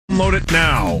Download it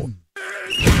now.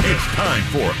 It's time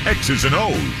for X's and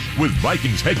O's with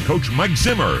Vikings head coach Mike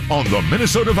Zimmer on the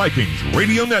Minnesota Vikings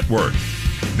Radio Network.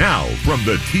 Now, from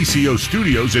the TCO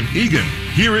studios in Eagan,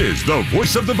 here is the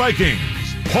voice of the Vikings,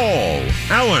 Paul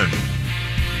Allen.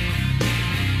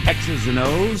 X's and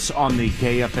O's on the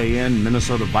KFAN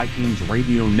Minnesota Vikings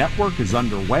Radio Network is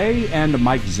underway, and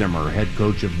Mike Zimmer, head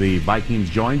coach of the Vikings,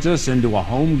 joins us into a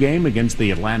home game against the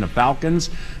Atlanta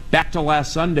Falcons. Back to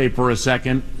last Sunday for a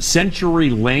second,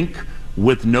 CenturyLink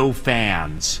with no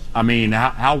fans. I mean,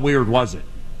 how weird was it?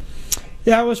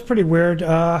 Yeah, it was pretty weird. We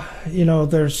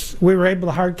were able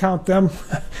to hard count them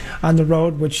on the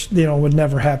road, which would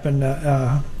never happen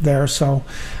there. So,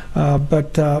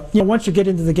 once you get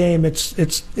into the game,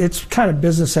 it's kind of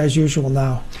business as usual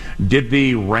now. Did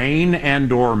the rain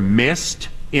and/or mist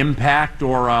impact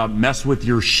or mess with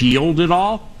your shield at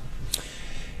all?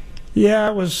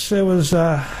 Yeah, it was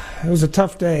a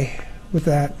tough day with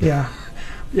that. Yeah.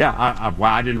 Yeah,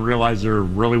 I didn't realize there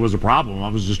really was a problem. I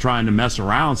was just trying to mess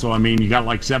around. So, I mean, you got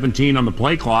like 17 on the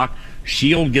play clock.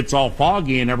 Shield gets all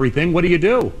foggy and everything. What do you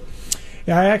do?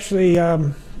 Yeah, I actually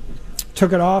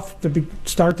took it off to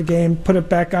start the game, put it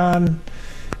back on,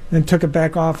 then took it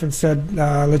back off and said,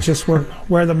 let's just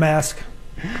wear the mask.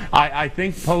 I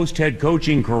think post-head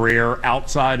coaching career,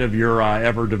 outside of your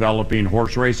ever-developing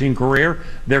horse racing career,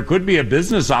 there could be a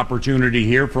business opportunity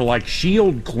here for like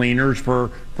shield cleaners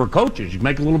for coaches. You can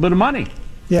make a little bit of money.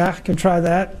 Yeah, I can try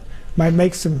that. Might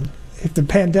make some, if the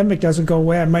pandemic doesn't go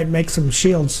away, I might make some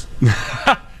shields.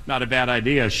 Not a bad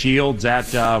idea. Shields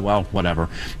at, whatever.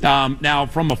 Now,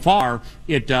 from afar,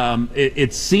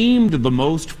 it seemed the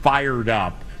most fired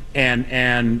up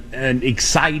and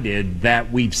excited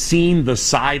that we've seen the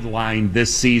sideline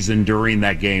this season during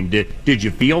that game. Did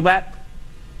you feel that?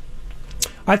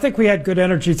 I think we had good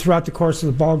energy throughout the course of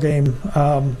the ball game.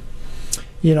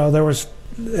 There was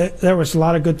a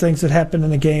lot of good things that happened in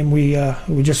the game. We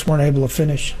just weren't able to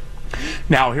finish.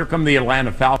 Now here come the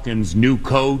Atlanta Falcons' new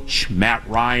coach, Matt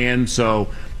Ryan. So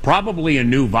probably a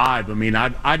new vibe. I mean,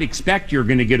 I'd expect you're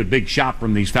going to get a big shot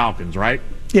from these Falcons, right?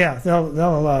 Yeah,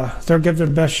 they'll give their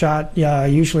best shot. Yeah,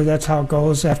 usually that's how it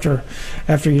goes after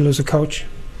you lose a coach.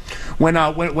 When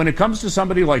it comes to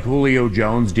somebody like Julio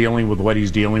Jones dealing with what he's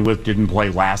dealing with, didn't play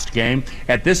last game,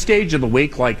 at this stage of the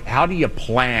week, like, how do you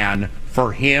plan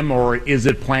for him, or is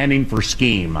it planning for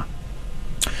scheme?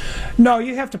 No,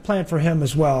 you have to plan for him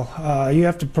as well. You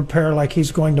have to prepare like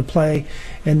he's going to play,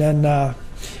 and then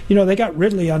they got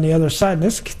Ridley on the other side, and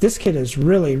this kid is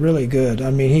really, really good.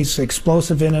 I mean, he's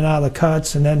explosive in and out of the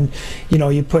cuts, and then,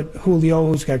 you put Julio,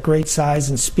 who's got great size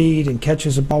and speed and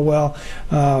catches the ball well.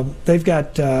 They've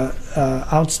got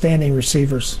outstanding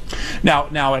receivers.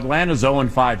 Now Atlanta's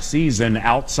 0-5 season,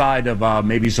 outside of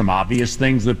maybe some obvious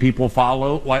things that people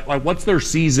follow, like what's their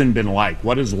season been like?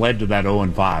 What has led to that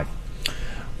 0-5?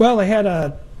 Well, they had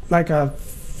a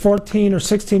 14 or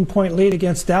 16 point lead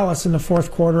against Dallas in the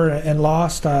fourth quarter and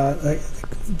lost.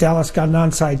 Dallas got an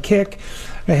onside kick.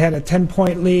 They had a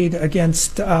 10-point lead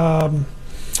against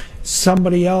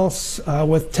somebody else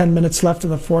with 10 minutes left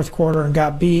in the fourth quarter and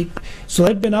got beat. So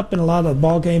they've been up in a lot of the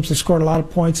ball games. They scored a lot of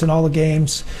points in all the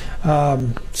games.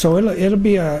 So it'll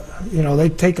be they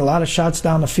take a lot of shots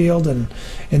down the field, and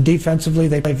defensively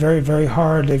they play very, very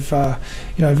hard. They've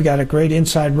got a great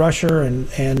inside rusher, and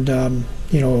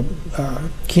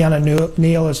Keanu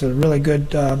Neal is a really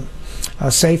good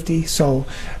safety. So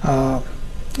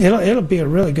it'll be a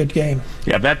really good game.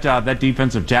 Yeah, that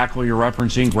defensive tackle you're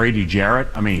referencing, Grady Jarrett,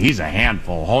 I mean, he's a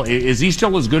handful. Is he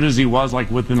still as good as he was like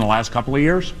within the last couple of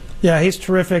years? Yeah, he's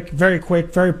terrific, very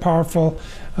quick, very powerful,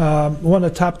 one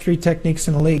of the top 3 techniques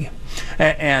in the league.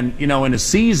 And in a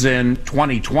season,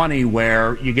 2020,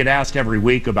 where you get asked every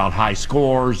week about high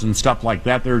scores and stuff like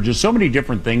that, there are just so many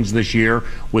different things this year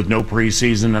with no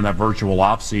preseason and that virtual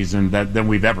offseason than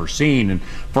we've ever seen. And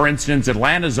for instance,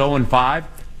 Atlanta's 0-5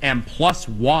 and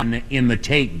 +1 in the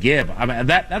take give. I mean,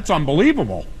 that's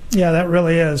unbelievable. Yeah, that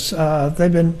really is.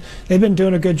 They've been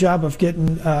doing a good job of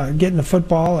getting the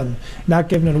football and not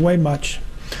giving it away much.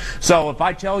 So if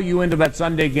I tell you into that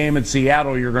Sunday game in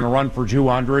Seattle you're going to run for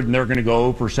 200 and they're going to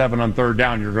go 0 for 7 on third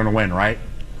down, you're going to win, right?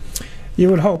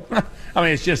 You would hope. I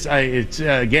mean, it's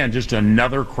again just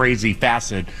another crazy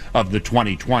facet of the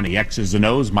 2020 X's and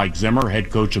O's. Mike Zimmer, head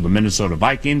coach of the Minnesota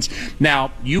Vikings.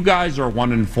 Now, you guys are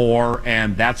 1-4,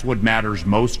 and that's what matters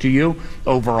most to you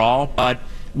overall. But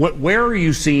where are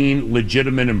you seeing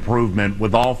legitimate improvement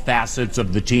with all facets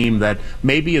of the team that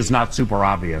maybe is not super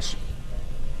obvious?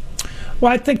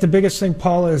 Well, I think the biggest thing,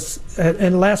 Paul, is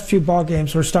in the last few ball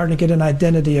games we're starting to get an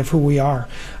identity of who we are.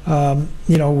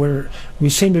 We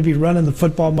seem to be running the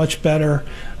football much better.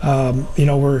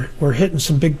 We're hitting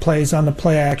some big plays on the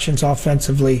play actions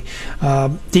offensively.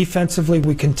 Defensively,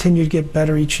 we continue to get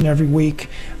better each and every week.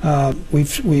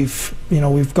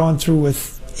 We've gone through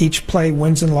with each play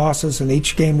wins and losses, and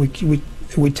each game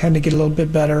we tend to get a little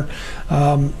bit better.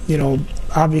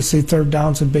 Obviously third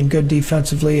downs have been good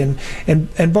defensively,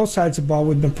 and both sides of the ball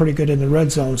we've been pretty good in the red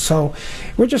zone. So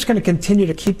we're just going to continue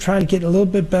to keep trying to get a little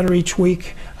bit better each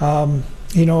week.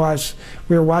 As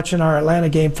we were watching our Atlanta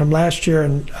game from last year,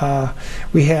 and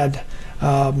we had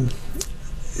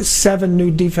 7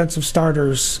 new defensive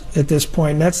starters at this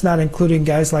point, and that's not including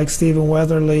guys like Stephen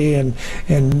Weatherly and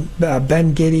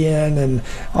Ben Gideon and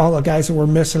all the guys that we're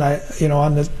missing,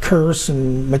 on the curse,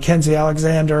 and Mackenzie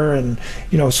Alexander, and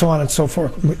so on and so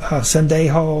forth,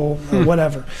 Sendejo,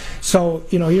 whatever. So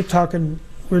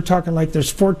we're talking like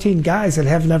there's 14 guys that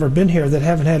have never been here, that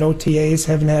haven't had OTAs,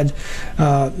 haven't had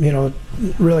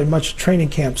really much training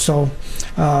camp. So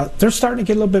they're starting to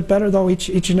get a little bit better though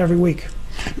each and every week.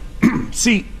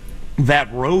 See,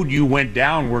 that road you went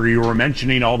down where you were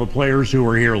mentioning all the players who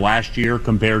were here last year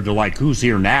compared to like who's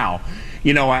here now,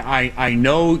 I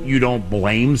know you don't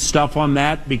blame stuff on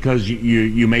that because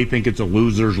you may think it's a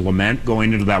loser's lament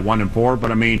going into that 1-4,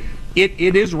 but I mean,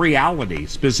 it is reality,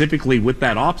 specifically with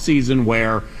that offseason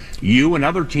where you and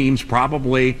other teams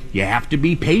probably, you have to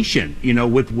be patient,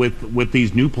 with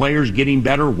these new players getting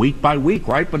better week by week,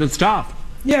 right? But it's tough.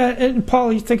 Yeah, and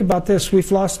Paul, you think about this. We've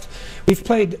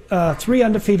played 3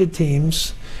 undefeated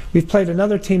teams. We've played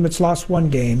another team that's lost 1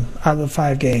 game out of the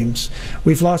 5 games.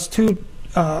 We've lost 2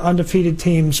 undefeated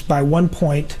teams by 1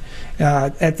 point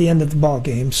at the end of the ball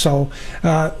game. So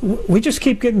we just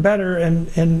keep getting better,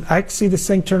 and I see this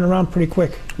thing turn around pretty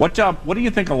quick. What do you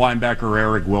think of linebacker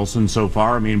Eric Wilson so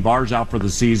far? I mean, Barr's out for the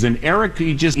season. Eric,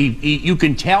 you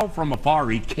can tell from afar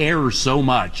he cares so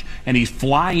much, and he's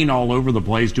flying all over the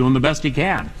place, doing the best he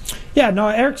can. Yeah, no,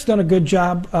 Eric's done a good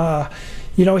job.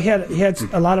 He had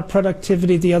a lot of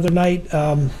productivity the other night.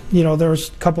 There was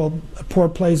a couple of poor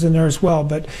plays in there as well,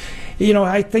 but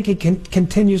I think he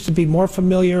continues to be more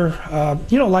familiar,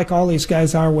 like all these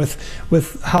guys are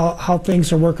with how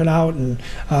things are working out, and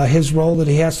his role that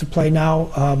he has to play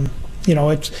now.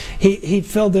 He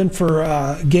filled in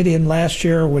for Gideon last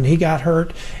year when he got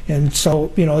hurt, and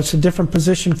so it's a different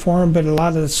position for him, but a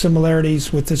lot of the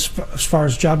similarities with this as far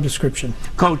as job description.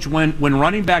 Coach, when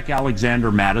running back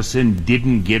Alexander Madison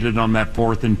didn't get it on that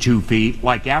 4th and 2 feet,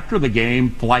 like after the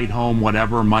game, flight home,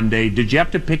 whatever, Monday, did you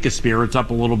have to pick his spirits up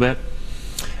a little bit?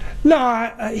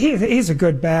 No, he's a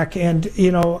good back, and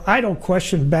I don't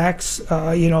question backs. He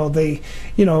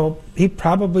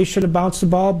probably should have bounced the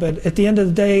ball, but at the end of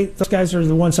the day, those guys are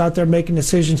the ones out there making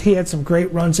decisions. He had some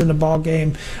great runs in the ball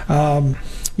game.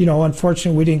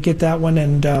 Unfortunately, we didn't get that one,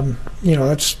 and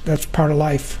that's part of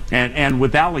life. And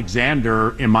with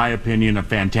Alexander, in my opinion, a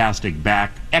fantastic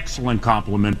back, excellent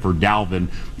compliment for Dalvin.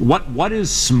 What is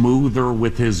smoother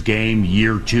with his game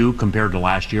year 2 compared to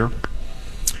last year?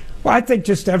 Well, I think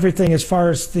just everything as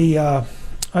far as the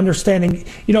understanding.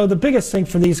 The biggest thing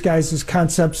for these guys is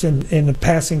concepts in the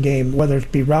passing game, whether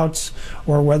it be routes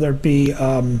or whether it be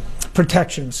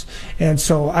protections. And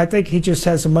so I think he just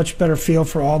has a much better feel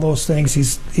for all those things.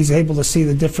 He's able to see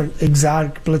the different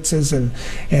exotic blitzes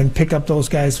and pick up those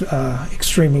guys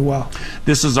extremely well.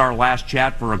 This is our last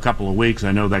chat for a couple of weeks.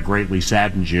 I know that greatly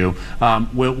saddens you.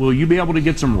 Will you be able to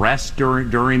get some rest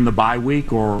during the bye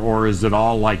week, or is it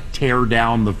all like tear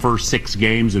down the first 6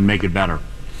 games and make it better?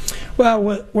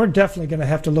 Well, we're definitely going to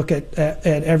have to look at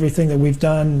everything that we've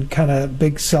done, kind of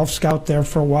big self-scout there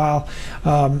for a while.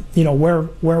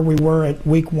 Where we were at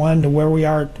week 1 to where we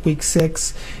are at week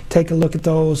 6. Take a look at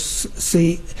those,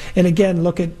 see, and again,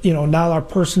 look at, now our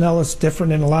personnel is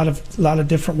different in a lot of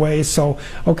different ways. So,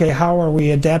 okay, how are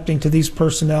we adapting to these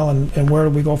personnel, and where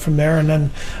do we go from there? And then,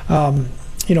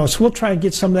 so we'll try and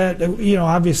get some of that.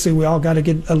 Obviously we all got to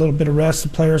get a little bit of rest. The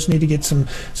players need to get some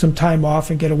time off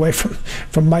and get away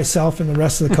from myself and the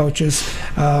rest of the coaches.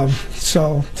 And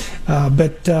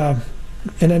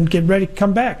then get ready to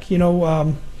come back.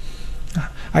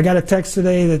 I got a text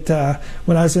today that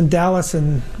when I was in Dallas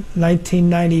in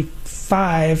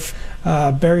 1995,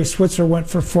 Barry Switzer went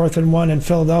for 4th and 1 in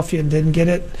Philadelphia and didn't get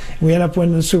it. We ended up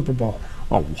winning the Super Bowl.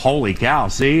 Oh, holy cow.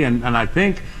 See, and I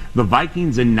think the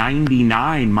Vikings in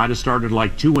 '99 might have started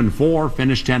like 2-4,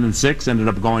 finished 10-6, ended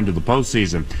up going to the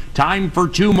postseason. Time for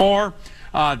 2 more.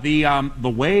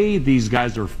 The way these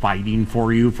guys are fighting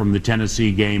for you from the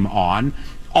Tennessee game on,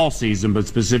 all season, but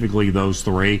specifically those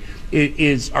 3,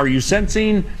 are you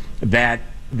sensing that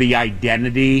the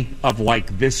identity of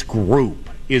like this group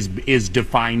is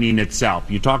defining itself?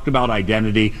 You talked about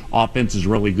identity. Offense is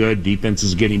really good. Defense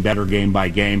is getting better game by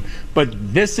game.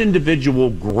 But this individual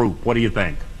group, what do you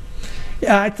think?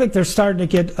 Yeah, I think they're starting to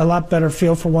get a lot better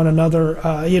feel for one another.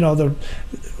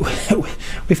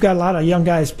 We've got a lot of young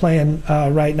guys playing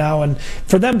right now, and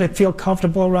for them to feel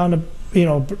comfortable around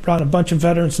a bunch of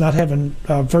veterans, not having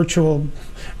virtual.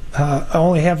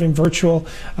 Only having virtual,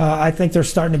 I think they're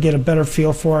starting to get a better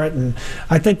feel for it, and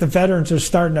I think the veterans are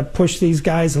starting to push these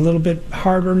guys a little bit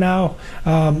harder now,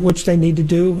 which they need to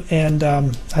do, and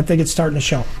I think it's starting to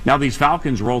show. Now, these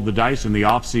Falcons rolled the dice in the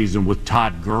offseason with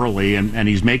Todd Gurley, and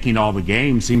he's making all the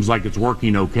games. Seems like it's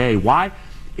working okay. Why?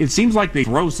 It seems like they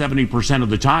throw 70% of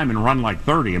the time and run like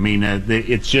 30. I mean,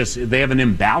 it's just they have an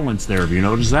imbalance there. Have you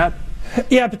noticed that?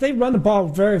 Yeah, but they run the ball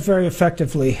very, very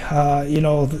effectively.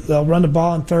 They'll run the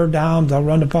ball on third down. They'll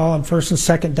run the ball on first and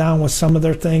second down with some of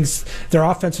their things. Their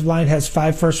offensive line has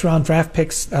 5 first-round draft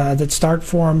picks that start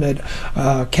for them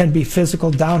that can be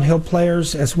physical downhill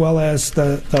players, as well as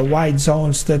the wide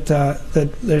zones that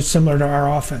they're similar to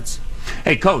our offense.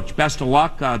 Hey, Coach, best of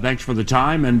luck. Thanks for the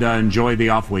time, and enjoy the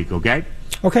off week, okay?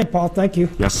 Okay, Paul, thank you.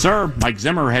 Yes, sir. Mike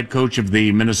Zimmer, head coach of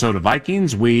the Minnesota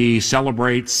Vikings. We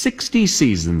celebrate 60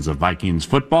 seasons of Vikings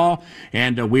football,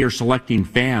 and we are selecting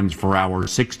fans for our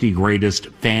 60 Greatest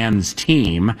Fans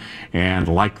team. And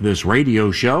like this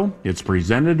radio show, it's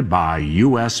presented by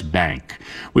U.S. Bank.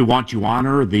 We want to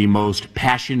honor the most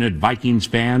passionate Vikings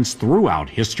fans throughout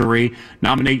history.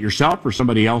 Nominate yourself or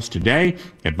somebody else today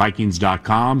at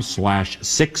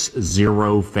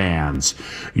Vikings.com/60fans.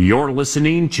 You're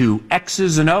listening to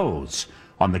X's and O's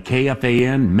on the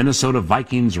KFAN Minnesota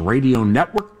Vikings radio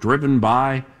network, driven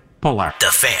by Pariani. The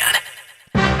Fan.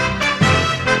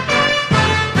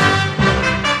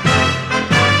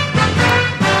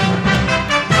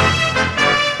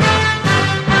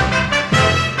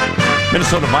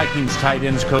 Minnesota Vikings tight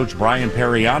ends coach Brian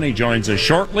Pariani joins us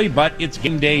shortly, but it's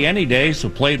game day any day, so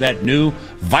play that new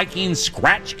Vikings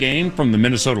scratch game from the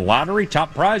Minnesota Lottery.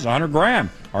 Top prize, $100,000.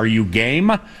 Are you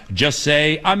game? Just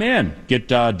say, I'm in. Get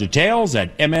details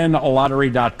at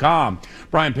mnlottery.com.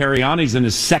 Brian Pariani's in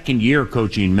his second year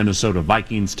coaching Minnesota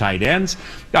Vikings tight ends.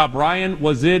 Brian,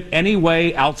 was it any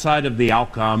way outside of the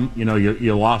outcome? You know,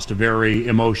 you lost a very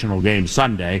emotional game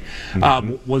Sunday.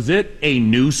 Was it a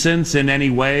nuisance in any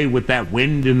way with that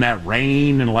wind and that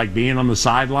rain and like being on the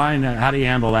sideline? How do you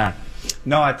handle that?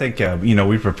 No, I think,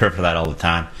 we prepare for that all the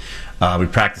time. We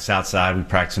practice outside. We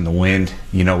practice in the wind.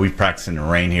 We practice in the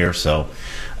rain here. So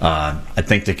I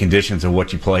think the conditions of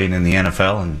what you played in the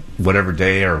NFL, and whatever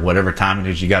day or whatever time it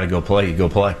is you got to go play, you go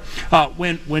play.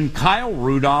 When Kyle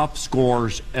Rudolph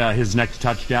scores his next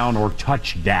touchdown or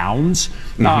touchdowns,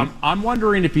 I'm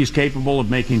wondering if he's capable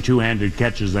of making two-handed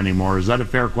catches anymore. Is that a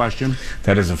fair question?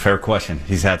 That is a fair question.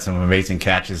 He's had some amazing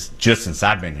catches just since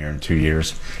I've been here in 2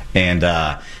 years. And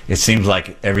it seems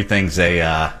like everything's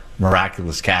a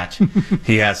miraculous catch.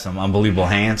 He has some unbelievable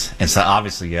hands, and so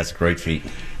obviously he has great feet.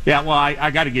 Yeah, well,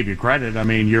 I got to give you credit. I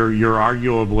mean, you're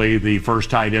arguably the first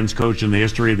tight ends coach in the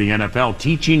history of the NFL,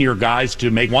 teaching your guys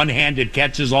to make one-handed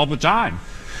catches all the time.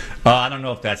 I don't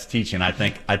know if that's teaching. I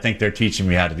think they're teaching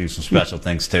me how to do some special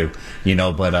things too.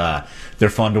 But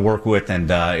they're fun to work with, and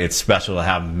it's special to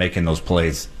have them making those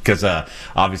plays, because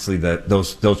obviously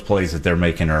those plays that they're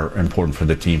making are important for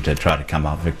the team to try to come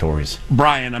out victorious.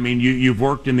 Brian, I mean, you've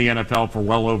worked in the NFL for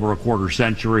well over a quarter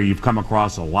century. You've come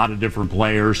across a lot of different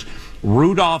players.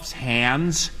 Rudolph's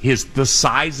hands, the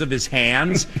size of his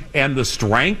hands, and the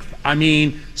strength. I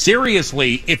mean,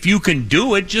 seriously, if you can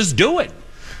do it, just do it.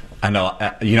 I know.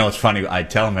 It's funny. I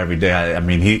tell him every day. I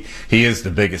mean, he is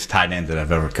the biggest tight end that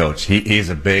I've ever coached. He's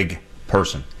a big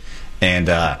person, and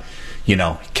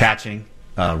catching,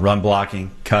 run blocking,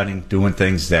 cutting, doing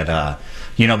things that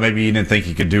maybe you didn't think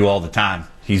you could do all the time.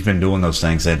 He's been doing those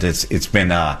things, and it's been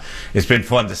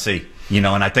fun to see. And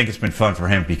I think it's been fun for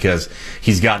him because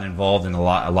he's gotten involved in a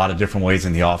lot of different ways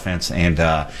in the offense, and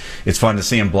it's fun to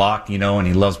see him block, and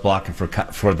he loves blocking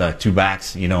for the two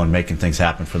backs, and making things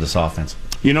happen for this offense.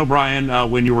 Brian,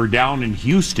 when you were down in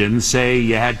Houston, say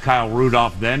you had Kyle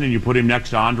Rudolph then and you put him next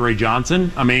to Andre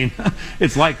Johnson, I mean,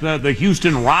 it's like the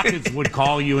Houston Rockets would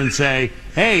call you and say,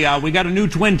 hey, we got a new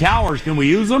Twin Towers. Can we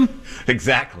use them?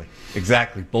 Exactly.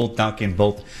 Both dunking,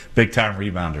 both big-time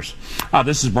rebounders.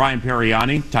 This is Brian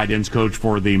Pariani, tight ends coach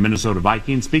for the Minnesota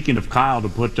Vikings. Speaking of Kyle, to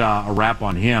put a wrap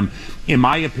on him, in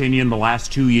my opinion, the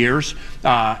last 2 years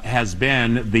has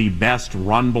been the best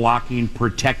run-blocking,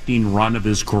 protecting run of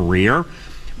his career.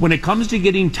 When it comes to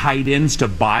getting tight ends to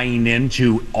buying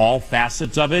into all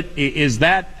facets of it,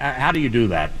 how do you do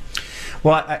that?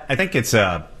 Well, I think it's,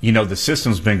 the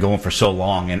system's been going for so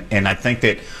long, and I think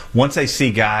that once I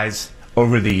see guys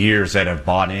over the years that have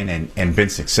bought in and been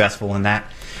successful in that,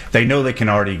 they know they can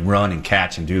already run and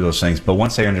catch and do those things. But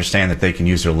once they understand that they can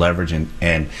use their leverage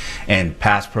and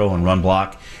pass pro and run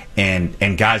block,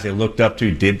 and guys they looked up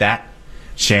to did that,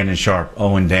 Shannon Sharp,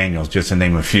 Owen Daniels, just to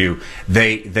name a few,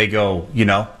 they go,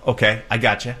 okay, I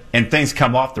got you. And things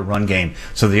come off the run game,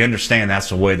 so they understand that's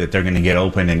the way that they're going to get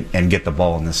open and get the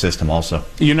ball in the system also.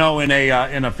 In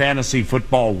a fantasy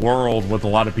football world with a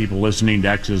lot of people listening to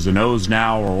X's and O's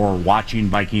now or watching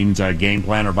Vikings game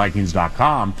plan or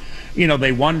Vikings.com,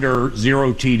 they wonder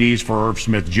 0 TDs for Irv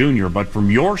Smith Jr. But from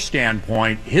your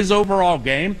standpoint, his overall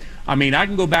game, I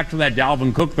can go back to that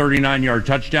Dalvin Cook 39-yard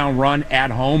touchdown run at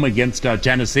home against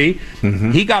Tennessee.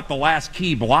 Mm-hmm. He got the last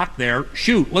key block there.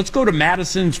 Shoot, let's go to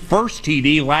Madison's first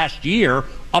TD last year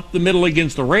up the middle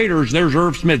against the Raiders. There's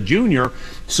Irv Smith Jr.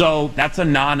 So that's a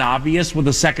non-obvious with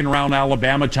a second-round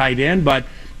Alabama tight end, but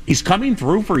he's coming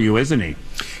through for you, isn't he?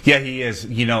 Yeah, he is.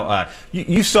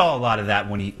 You saw a lot of that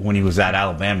when he was at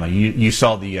Alabama. You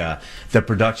saw the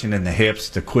production in the hips,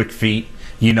 the quick feet.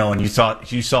 And you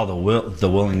saw the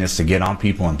willingness to get on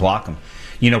people and block them.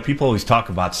 People always talk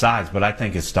about size, but I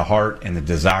think it's the heart and the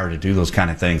desire to do those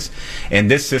kind of things. And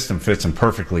this system fits him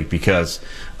perfectly because,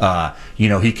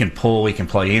 he can pull, he can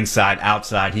play inside,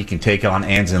 outside, he can take on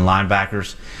ends and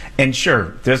linebackers. And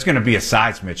sure, there's going to be a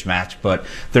size mismatch, but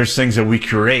there's things that we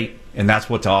create. And that's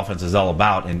what the offense is all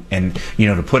about. And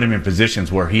to put him in positions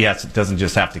where he doesn't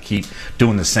just have to keep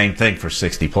doing the same thing for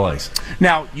 60 plays.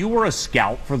 Now, you were a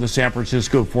scout for the San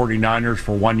Francisco 49ers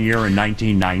for 1 year in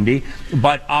 1990.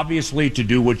 But obviously, to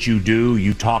do what you do,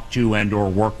 you talk to and or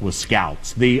work with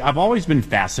scouts. I've always been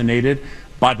fascinated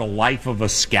by the life of a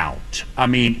scout.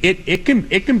 It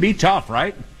can be tough,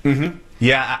 right? Mm-hmm.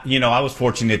 Yeah, I was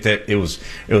fortunate that it was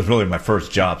really my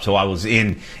first job, so I was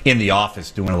in the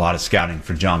office doing a lot of scouting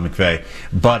for John McVay.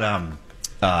 But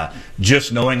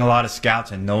just knowing a lot of scouts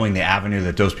and knowing the avenue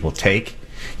that those people take,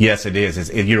 yes, it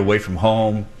is. You're away from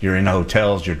home, you're in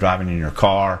hotels, you're driving in your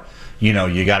car. You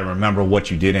got to remember what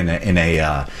you did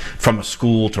from a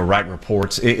school to write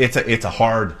reports. It's a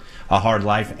hard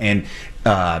life, and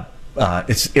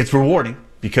it's rewarding,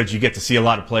 because you get to see a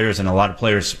lot of players, and a lot of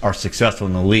players are successful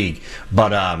in the league.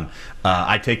 But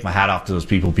I take my hat off to those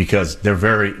people, because they're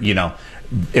very,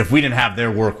 if we didn't have their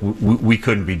work, we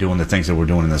couldn't be doing the things that we're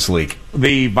doing in this league.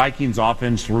 The Vikings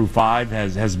offense through 5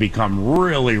 has become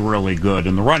really, really good,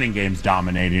 and the running game's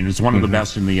dominating. It's one of the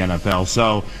best in the NFL.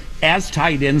 So as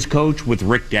tight ends coach with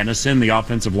Rick Dennison, the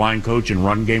offensive line coach and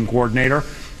run game coordinator,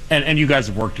 and you guys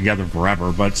have worked together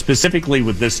forever, but specifically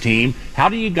with this team, how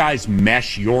do you guys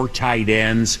mesh your tight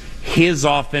ends, his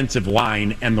offensive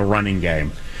line, and the running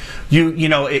game?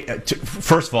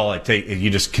 First of all, you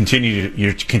just continue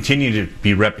to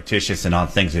be repetitious and on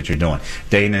things that you're doing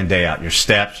day in and day out. Your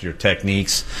steps, your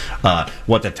techniques,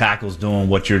 what the tackle's doing,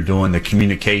 what you're doing, the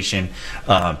communication,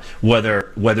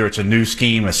 whether it's a new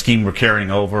scheme, a scheme we're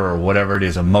carrying over, or whatever it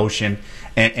is, a motion.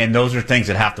 And those are things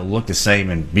that have to look the same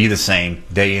and be the same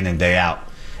day in and day out.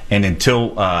 And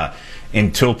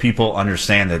until people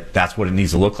understand that that's what it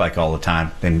needs to look like all the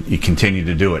time, then you continue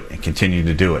to do it and continue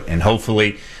to do it. And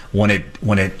hopefully, when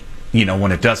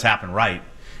it does happen right,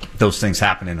 those things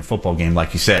happen in a football game,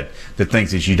 like you said. The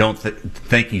things that you don't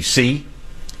think you see,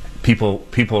 people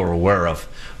are aware of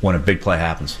when a big play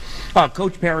happens.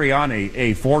 Coach Pariani,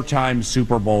 a 4-time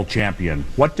Super Bowl champion.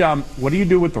 What do you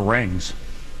do with the rings?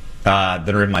 That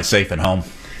are in my safe at home.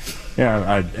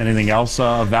 Yeah. Anything else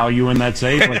of value in that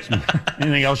safe?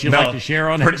 Anything else you'd like to share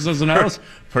on X's and O's?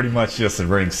 Pretty much just the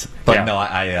rings. But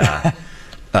yeah.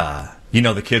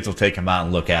 No, the kids will take them out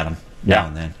and look at them now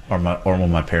and then, or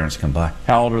when my parents come by.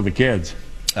 How old are the kids?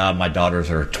 My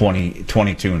daughters are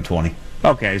 22 and 20.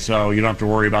 Okay, so you don't have to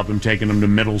worry about them taking them to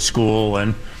middle school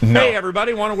and, hey,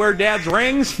 everybody, want to wear Dad's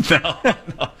rings? No,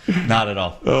 not at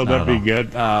all. Oh, that'd be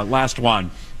good. Last one.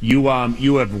 You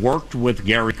have worked with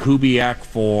Gary Kubiak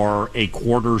for a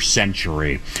quarter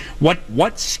century.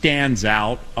 What stands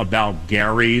out about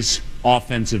Gary's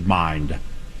offensive mind?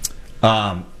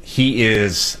 He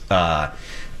is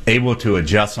able to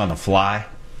adjust on the fly.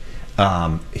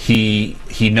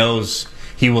 He knows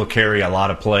he will carry a lot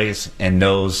of plays and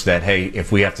knows that, hey,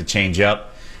 if we have to change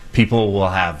up, people will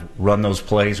have run those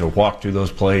plays or walk through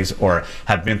those plays or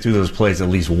have been through those plays at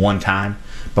least one time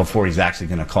before he's actually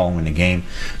going to call them in the game.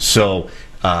 So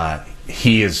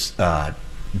he is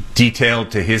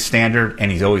detailed to his standard,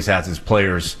 and he always has his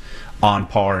players on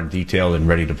par and detailed and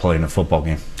ready to play in a football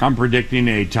game. I'm predicting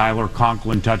a Tyler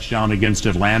Conklin touchdown against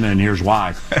Atlanta, and here's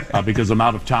why. Because I'm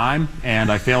out of time,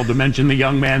 and I failed to mention the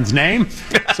young man's name.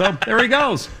 So there he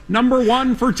goes. Number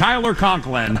 1 for Tyler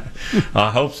Conklin.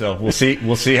 I hope so. We'll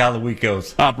see how the week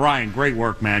goes. Brian, great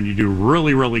work, man. You do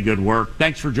really, really good work.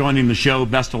 Thanks for joining the show.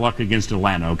 Best of luck against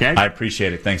Atlanta, okay? I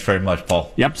appreciate it. Thanks very much,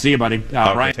 Paul. Yep, see you, buddy.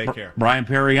 Okay, take care. Brian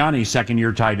Pariani,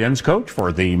 second-year tight ends coach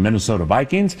for the Minnesota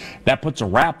Vikings. That puts a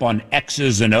wrap on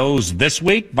X's and O's this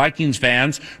week. Vikings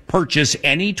fans, purchase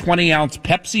any 20-ounce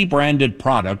Pepsi-branded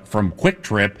product from Quick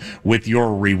Trip with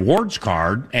your rewards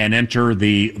card and enter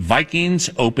the Vikings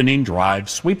Opening Drive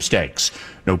sweepstakes.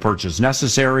 No purchase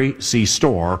necessary. See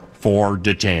store for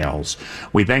details.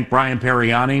 We thank Brian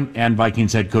Pariani and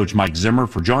Vikings head coach Mike Zimmer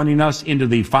for joining us into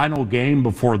the final game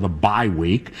before the bye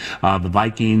week. The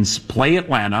Vikings play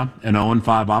Atlanta, an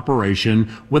 0-5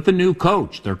 operation with a new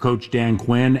coach. Their coach Dan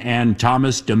Quinn and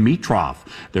Thomas Dimitroff,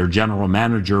 their general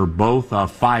manager, both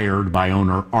fired by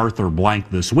owner Arthur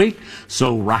Blank this week.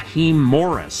 So Raheem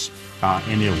Morris,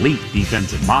 an elite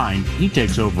defensive mind, he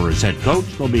takes over as head coach.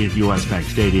 They'll be at US Bank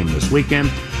Stadium this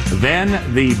weekend.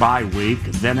 Then the bye week.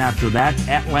 Then after that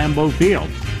at Lambeau Field.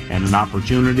 And an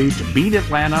opportunity to beat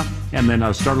Atlanta and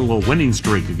then start a little winning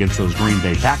streak against those Green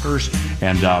Bay Packers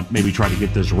and maybe try to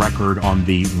get this record on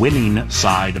the winning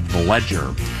side of the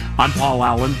ledger. I'm Paul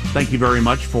Allen. Thank you very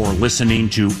much for listening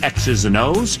to X's and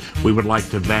O's. We would like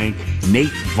to thank Nate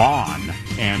Vaughn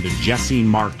and Jesse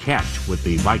Marquette with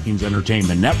the Vikings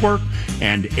Entertainment Network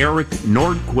and Eric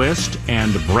Nordquist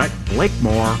and Brett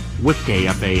Blakemore with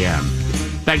KFAN.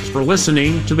 Thanks for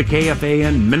listening to the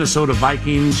KFAN Minnesota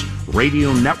Vikings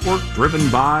Radio Network, driven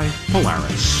by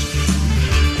Polaris.